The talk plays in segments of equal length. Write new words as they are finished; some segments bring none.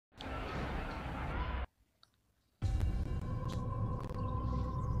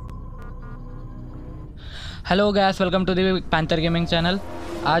Hello guys, welcome to the panther gaming channel.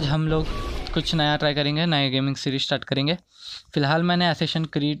 आज हम लोग कुछ नया ट्राई करेंगे, नए गेमिंग सीरीज स्टार्ट करेंगे। फ़िलहाल मैंने असैसिन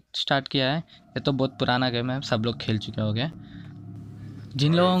क्रीड स्टार्ट किया है। ये तो बहुत पुराना गेम है, सब लोग खेल चुके होंगे।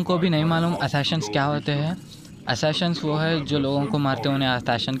 जिन लोगों को भी नहीं मालूम असैसिन्स क्या होते हैं, असैसिन्स वो है जो लोगों को मारते हैं, उन्हें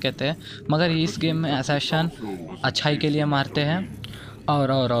असैसिन कहते हैं। मगर इस गेम में असैसिन अच्छाई के लिए मारते हैं।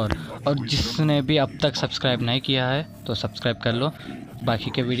 और जिसने भी अब तक सब्सक्राइब नहीं किया है तो सब्सक्राइब कर लो, बाकी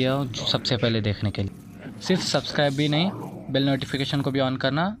के वीडियो सबसे पहले देखने के लिए। सिर्फ सब्सक्राइब भी नहीं, बेल नोटिफिकेशन को भी ऑन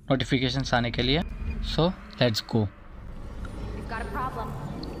करना, नोटिफिकेशंस आने के लिए। So let's go.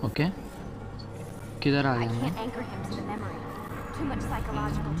 ओके, किधर आ गए हम?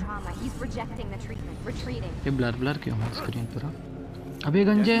 ये ब्लर क्यों है स्क्रीन पूरा? अबे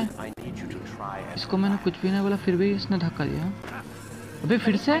गंजे, इसको मैंने कुछ भी नहीं बोला, फिर भी इसने धक्का दिया। अबे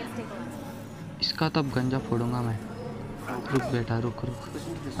फिर से इसका तो अब गंजा फोड़ूंगा मैं। रुक बेटा, रुक।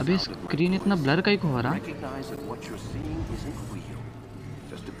 अबे स्क्रीन इतना ब्लर कहीं को हो रहा?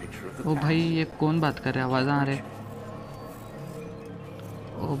 ओ भाई, ये कौन बात कर रहा है? आवाज़ आ रहे?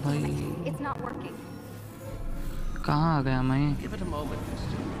 ओ भाई, कहाँ आ गया मैं?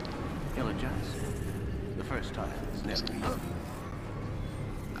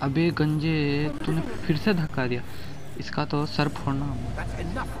 अबे गंजे, तूने फिर से धक्का दिया। इसका तो sir फोड़ना।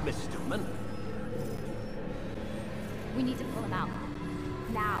 We need to pull him out.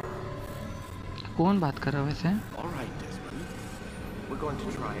 Now. कौन बात कर रहा है वैसे? All right, Desmond. We're going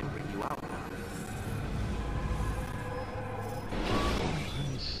to try and bring you out now.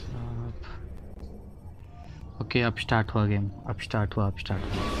 Okay, अब स्टार्ट हुआ गेम। अब स्टार्ट हुआ।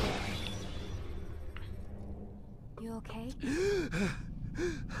 You okay?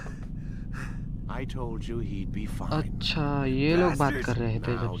 I told you he'd be fine. अच्छा, ये लोग बात कर रहे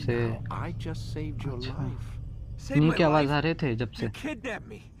थे जब से। I just saved your life. इन्हीं की आवाज आ रहे थे जब से। You kidnapped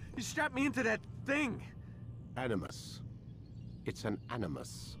me. You strapped me into that thing. Animus. It's an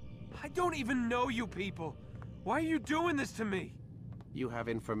animus. I don't even know you people. Why are you doing this to me? You have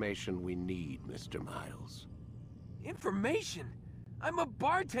information we need, Mr. Miles. Information? I'm a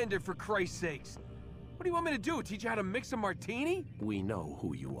bartender, for Christ's sakes. What do you want me to do? Teach you how to mix a martini? We know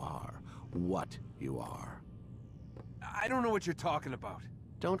who you are, what you are. I don't know what you're talking about.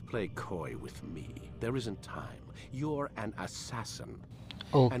 Don't play coy with me. There isn't time. You're an assassin.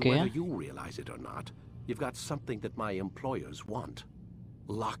 Okay. And whether you realize it or not, you've got something that my employers want.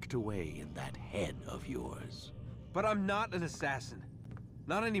 Locked away in that head of yours. But I'm not an assassin.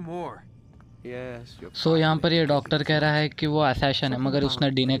 Not anymore. Yes, So यहाँ पर ये doctor कह रहा है कि वो assassin है, मगर उसने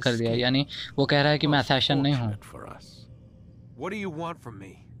डिने कर दिया। यानी वो कह रहा है कि मैं असैसिन नहीं हूँ। What do you want from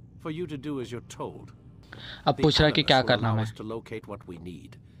me? For you to do as you're told. अब पूछ रहा है कि क्या करना है। To locate what we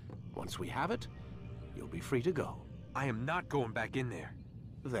need. Once we have it, you'll be free to go. I am not going back in there.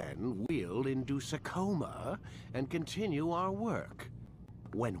 Then we'll induce a coma and continue our work.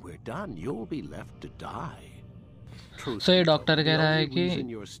 When we're done, you'll be left to die. So ये doctor कह रहा है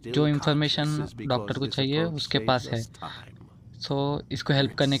कि जो information doctor को चाहिए उसके पास है। सो इसको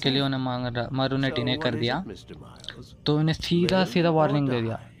हेल्प करने के लिए उन्हें मांग रहा, मगर उन्हें डिने कर दिया। तो उन्हें सीधा वार्निंग दे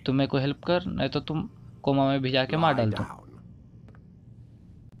दिया, तुम मेरे को हेल्प कर, नहीं तो तुम कोमा में भिजा के मार डाल दो।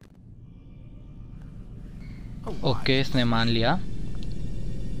 ओके, इसने मान लिया।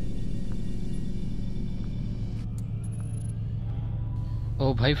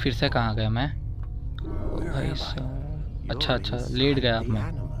 ओ भाई, फिर से कहाँ गया मैं? ओ भाई, अच्छा लेट गया अब मैं।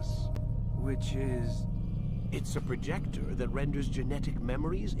 Which is It's a projector that renders genetic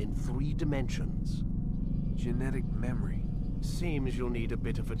memories in 3 dimensions. Genetic memory. Seems you'll need a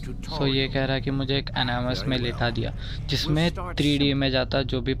bit of a tutorial. So ये कह रहा है कि मुझे एक एनामस में लेटा दिया, जिसमें 3D इमेज आता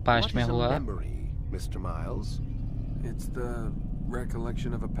जो भी पास्ट में हुआ। Mr. Miles? It's the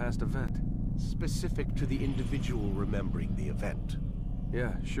recollection of a past event. Specific to the individual remembering the event.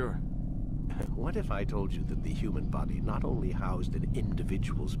 Yeah, sure. What if I told you that the human body not only housed an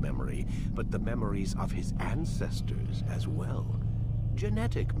individual's memory, but the memories of his ancestors as well?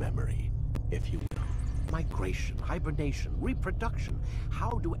 Genetic memory, if you will. Migration, hibernation, reproduction.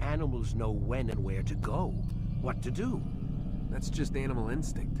 How do animals know when and where to go? What to do? That's just animal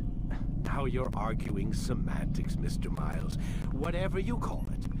instinct. Now you're arguing semantics, Mr. Miles. Whatever you call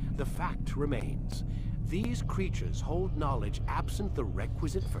it, the fact remains. These creatures hold knowledge absent the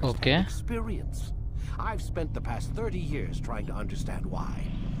requisite first-hand experience. I've spent the past 30 years trying to understand why.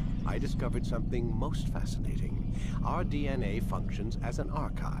 I discovered something most fascinating. Our DNA functions as an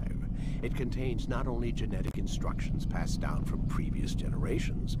archive. It contains not only genetic instructions passed down from previous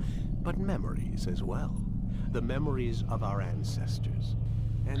generations, but memories as well. The memories of our ancestors.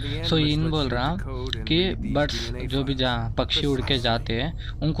 सो इन बोल रहा कि birds जो भी जहाँ पक्षी उड़ के जाते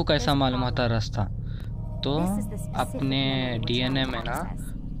हैं उनको कैसा मालूम होता रास्ता। तो This is the specific अपने memory we're डीएनए trying में to ना access.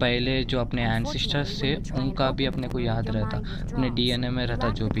 पहले जो अपने एंसिस्टर्स थे Unfortunately, when you try and उनका भी open अपने the को memory, याद your रहता, mind अपने withdraws. डीएनए में You रहता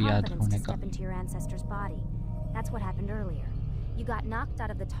lack जो the भी याद confidence होने to का। step into your ancestor's body. That's what happened earlier. You got knocked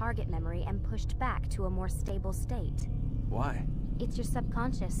out of the target memory and pushed back to a more stable state. Why? It's your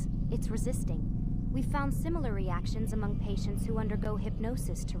subconscious. It's resisting. We found similar reactions among patients who undergo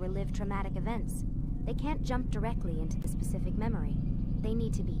hypnosis to relive traumatic events. They can't jump directly into the specific memory. They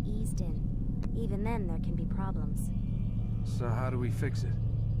need to be eased in. Even then, there can be problems. So how do we fix it?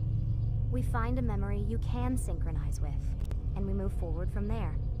 We find a memory you can synchronize with, and we move forward from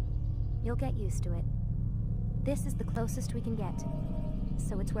there. You'll get used to it. This is the closest we can get,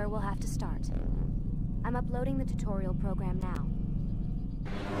 so it's where we'll have to start. I'm uploading the tutorial program now.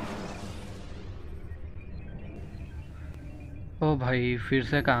 ओ भाई फिर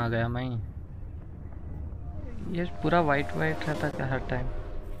से कहाँ गया मैं? ये पूरा white white रहता क्या हर time?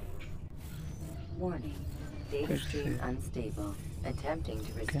 Warning. Data stream unstable. Attempting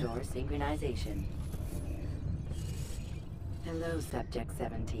to restore synchronization. Hello, Subject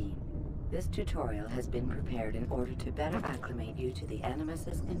 17. This tutorial has been prepared in order to better acclimate you to the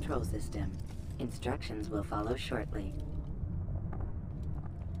Animus's control system. Instructions will follow shortly.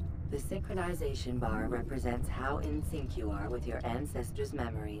 The synchronization bar represents how in sync you are with your ancestors'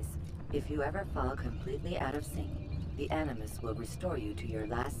 memories. If you ever fall completely out of sync, the Animus will restore you to your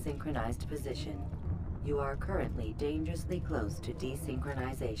last synchronized position. You are currently dangerously close to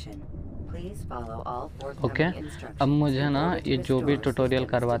desynchronization. Please follow all forthcoming instructions. अब मुझे ना in order to ये जो भी restore tutorial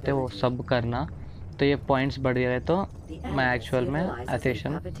system करवाते हैं वो stability. सब करना, तो ये पॉइंट्स बढ़ रहे तो The मैं Animus एक्चुअल में utilizes a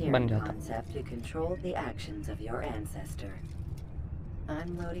एसेशन puppeteering बन जाता। concept to control the actions of your ancestor.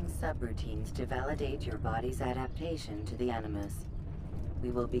 I'm loading subroutines to validate your body's adaptation to the Animus. We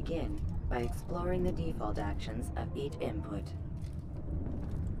will begin by exploring the default actions of each input.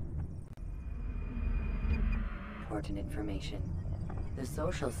 Important information. The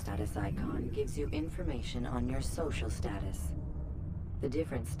social status icon gives you information on your social status. The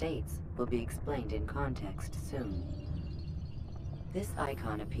different states will be explained in context soon. This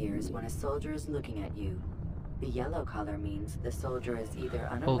icon appears when a soldier is looking at you. The yellow color means the soldier is either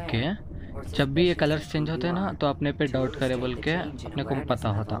unaware okay, or जब भी ये suspicious colours of change who होते हैं you ना are. तो अपने पे To doubt करे illustrate बोल the के change in अपने को awareness पता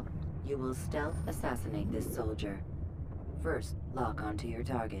होता। level, you will stealth assassinate this soldier. First, lock onto your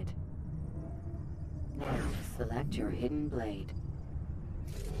target. Now, select your hidden blade.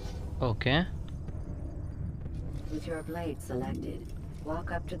 Okay, With your blade selected,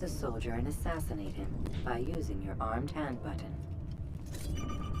 walk up to the soldier and assassinate him by using your armed hand button.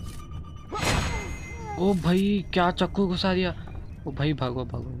 ओ भाई क्या चाकू घुसा दिया। ओ भाई भागो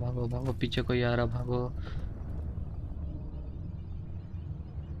भागो भागो भागो, पीछे कोई आ रहा, भागो।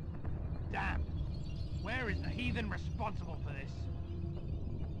 Damn! Where is the heathen responsible for this?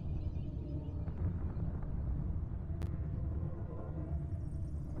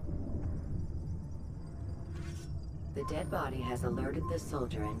 The dead body has alerted the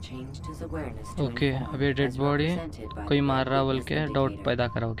soldier and changed his awareness to okay, inform, अब ये dead as body represented by कोई the मार रहा बोल witness के डाउट indicator. पैदा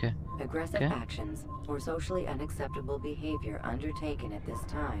करा। Okay Aggressive Okay. actions or socially unacceptable behavior undertaken at this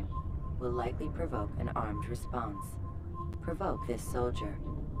time will likely provoke an armed response. Provoke this soldier.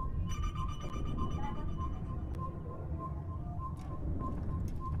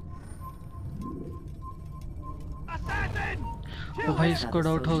 Assassin! ओ भाई Now इसको the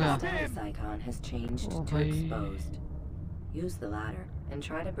doubt हो social गया। status icon has changed Oh, to bhai. exposed. Use the latter and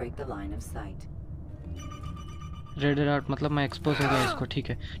try to break the line of sight. Red alert मतलब मैं expose हो गया इसको। ठीक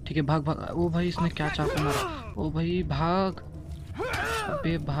है ठीक है, भाग भाग। ओ भाई इसने क्या चाकू मारा। ओ भाई भाग,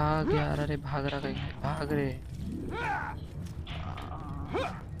 अबे भाग यार, अरे भाग रहा कहीं, भाग रे।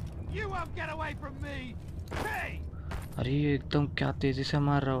 You won't get away from me! Hey! अरे ये एकदम क्या तेजी से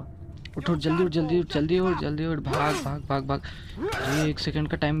मार रहा हो। उठ उठ, जल्दी उठ जल्दी उठ जल्दी उठ जल्दी उठ, भाग भाग भाग भाग। अरे 1 सेकंड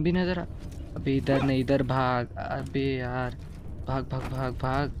का टाइम भी नहीं जरा। अबे इधर नहीं, इधर भाग। अबे यार भाग भाग भाग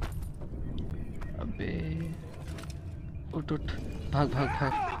भाग। अबे उठ उठ, भाग भाग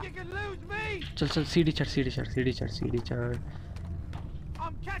भाग। Think you can lose me? चल चल, सीढ़ी चढ़ सीढ़ी चढ़ सीढ़ी चढ़ सीढ़ी चढ़।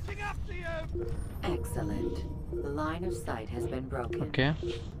 I'm catching up to you! Excellent. The line of sight has been broken. Okay,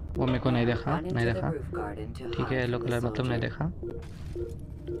 वो मेरे को नहीं देखा, Run नहीं into the देखा। roof garden to ठीक है, hide yellow from the colour मतलब नहीं soldier. देखा।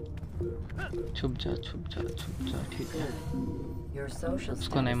 छुप जा छुप जा छुप जा। ठीक है, Good. Your social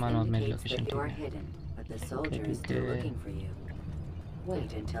उसको नहीं status मालूम मेरी indicates location. that you are ठीक है hidden, but the soldier is ठीक still है। looking for you.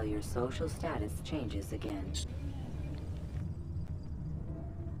 Wait until your social status changes again.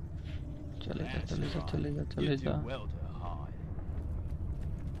 चले जा चले जा चले जा चले जा। well to hide.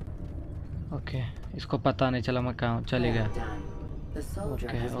 ओके, इसको पता नहीं चला मैं कहाँ हूँ, चले गया। Well done. The soldier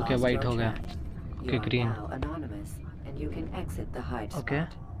okay has okay, lost white your हो गया। track. Okay, You are green. now anonymous, and you can exit the hide Okay.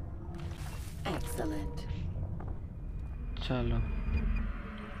 spot. Excellent. चलो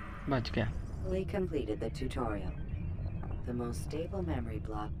बच गया। We completed the tutorial. The most stable memory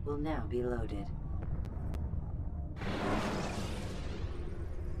block will now be loaded.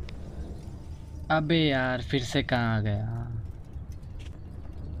 अबे यार फिर से कहाँ आ गया?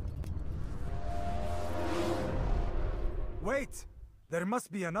 Wait! There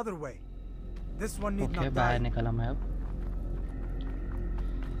must be another way. This one need okay not बाहर die. निकला मैं अब।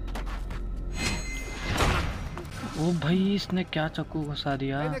 ओ भाई इसने क्या चाकू घुसा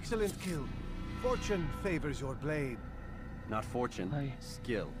दिया? An excellent kill. Fortune favors your blade. Not fortune, भाई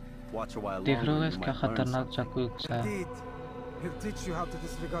skill. Watch a while देख रहे हो longer and you इसका might learn खतरनाक something. चाकू घुसाया। Indeed. He'll teach you how to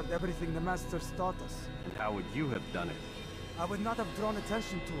disregard everything the masters taught us. And how would you have done it? I would not have drawn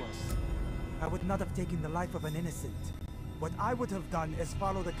attention to us. I would not have taken the life of an innocent. What I would have done is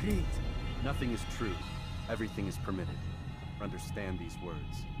follow the creed. Nothing is true. Everything is permitted. Understand these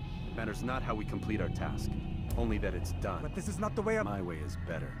words. It matters not how we complete our task, only that it's done. But this is not the way of... My way is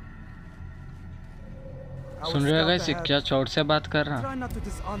better. I will सुन रहे हो scout guys ahead. क्या चोट से बात कर रहा? Try not to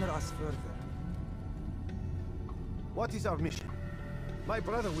dishonor us further. What is our mission? My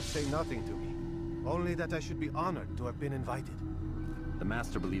brother would say nothing to me. Only that I should be honored to have been invited. The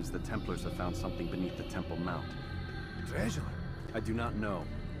Master believes the Templars have found something beneath the Temple Mount. Treasure? I do not know.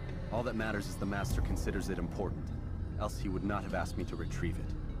 All that matters is the Master considers it important. Else he would not have asked me to retrieve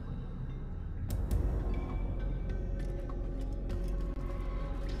it.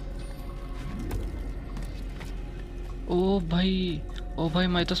 ओ भाई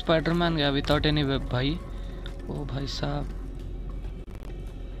मैं तो Spiderman गया without any web भाई। ओ भाई साहब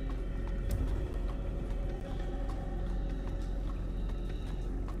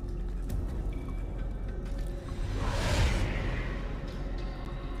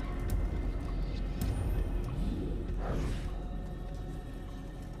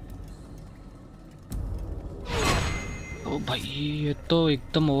ओ भाई ये तो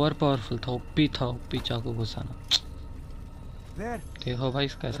एकदम ओवर पावरफुल था। ओपी था, ओपी चाकू घुसाना। There. देखो भाई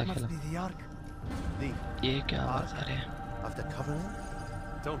इसका कैसा That खेला। must be the Ark. The ये क्या बात है? of the Covenant?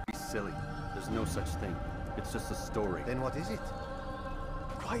 Don't be silly. There's no such thing. It's just a story. Then what is it?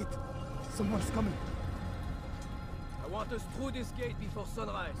 Quiet. Someone's coming. I want us through this gate before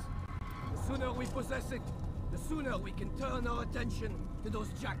sunrise. The sooner we possess it, the sooner we can turn our attention to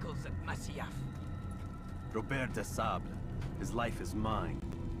those jackals at Masyaf. Robert de Sable. His life is mine.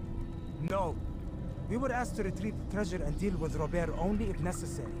 No. We were asked to retrieve the treasure and deal with Robert only if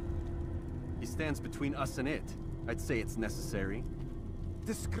necessary. He stands between us and it. I'd say it's necessary.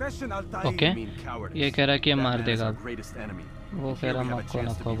 Discretion, Altair. Okay. You mean cowardice. ये कह रहा कि ये That मार man is देगा। our greatest enemy. वो And कह here रहा we have a मक्को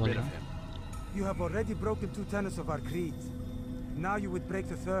chance to नक्को be बोल rid रहा। of him. You have already broken 2 tenets of our creed. Now you would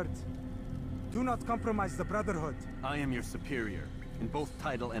break the 3rd. Do not compromise the Brotherhood. I am your superior in both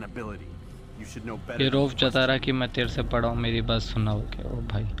title and ability. You should know better. ये than Rouf to जता रहा question कि मैं तेरे से बड़ा हूँ, मेरी बात सुनना हो क्या? ओ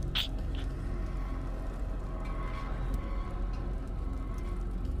भाई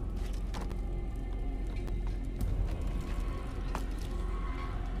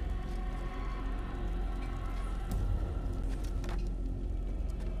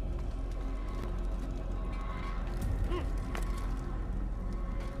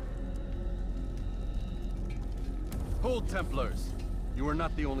Hold, Templars. You are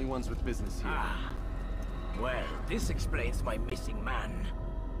not the only ones with business here. Ah. Well, this explains my missing man.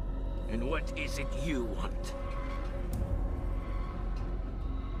 And what is it you want?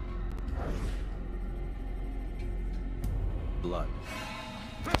 Blood.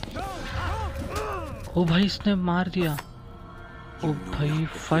 ओ भाई इसने मार दिया। ओ भाई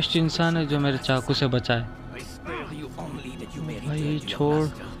फर्स्ट इंसान है जो मेरे चाकू से बचा है। I spare you only that you may भाई return to your छोड़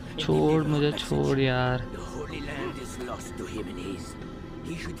master. In छोड़ the मुझे message, छोड़ यार। The Holy Land is lost to him and his.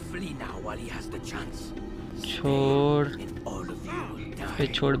 He should flee now while he has the chance. छोड़ And all of you will ये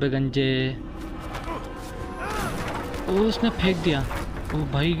die. छोड़ बे गंजे। ओ उसने फेंक दिया। ओ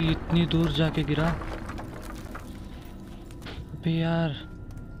भाई इतनी दूर जाके गिरा। अबे यार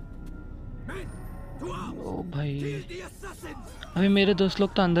ओ भाई The assassins! अभी मेरे दोस्त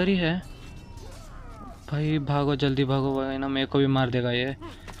लोग तो अंदर ही है। भाई भागो जल्दी भागो, भाई ना मेरे को भी मार देगा ये।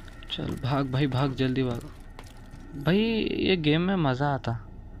 चल भाग भाई भाग, जल्दी भागो भाई। ये गेम में मज़ा आता।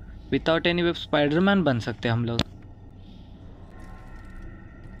 विदाउट एनी वेब स्पाइडरमैन बन सकते हम लोग।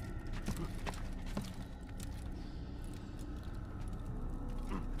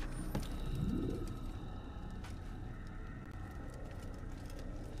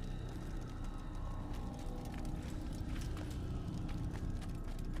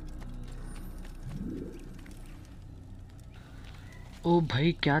 ओ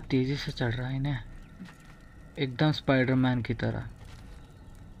भाई क्या तेज़ी से चढ़ रहा है इन्हें, एकदम स्पाइडरमैन की तरह।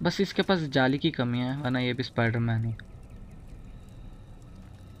 बस इसके पास जाली की कमी है, वरना ये भी Spiderman he.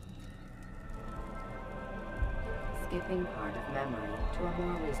 skipping part of memory to a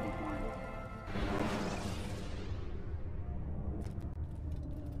more recent one.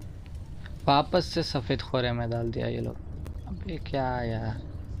 वापस से सफ़ेद खोरे में डाल दिया ये लोग। अबे क्या यार।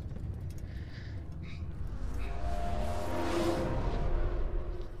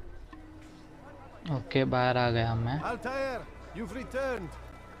 ओके बाहर आ गया मैं। Altair, you've returned.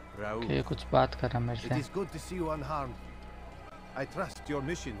 ओके कुछ बात कर रहा मेरे It से। is good to see you unharmed. I trust your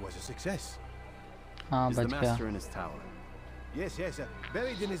mission was a success. हाँ Is the बच गया। master in his tower? Yes,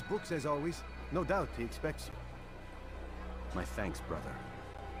 buried in his books as always. No doubt he expects you. My thanks, brother.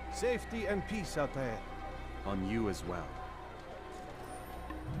 Safety and peace, Altair. On you as well.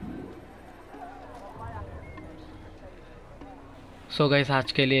 So guys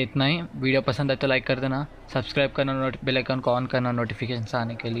आज के लिए इतना ही। Video पसंद आए तो like कर देना, subscribe करना, बेल आइकन को ऑन करना नोटिफिकेशन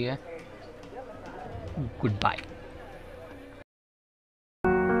आने के लिए। Good bye.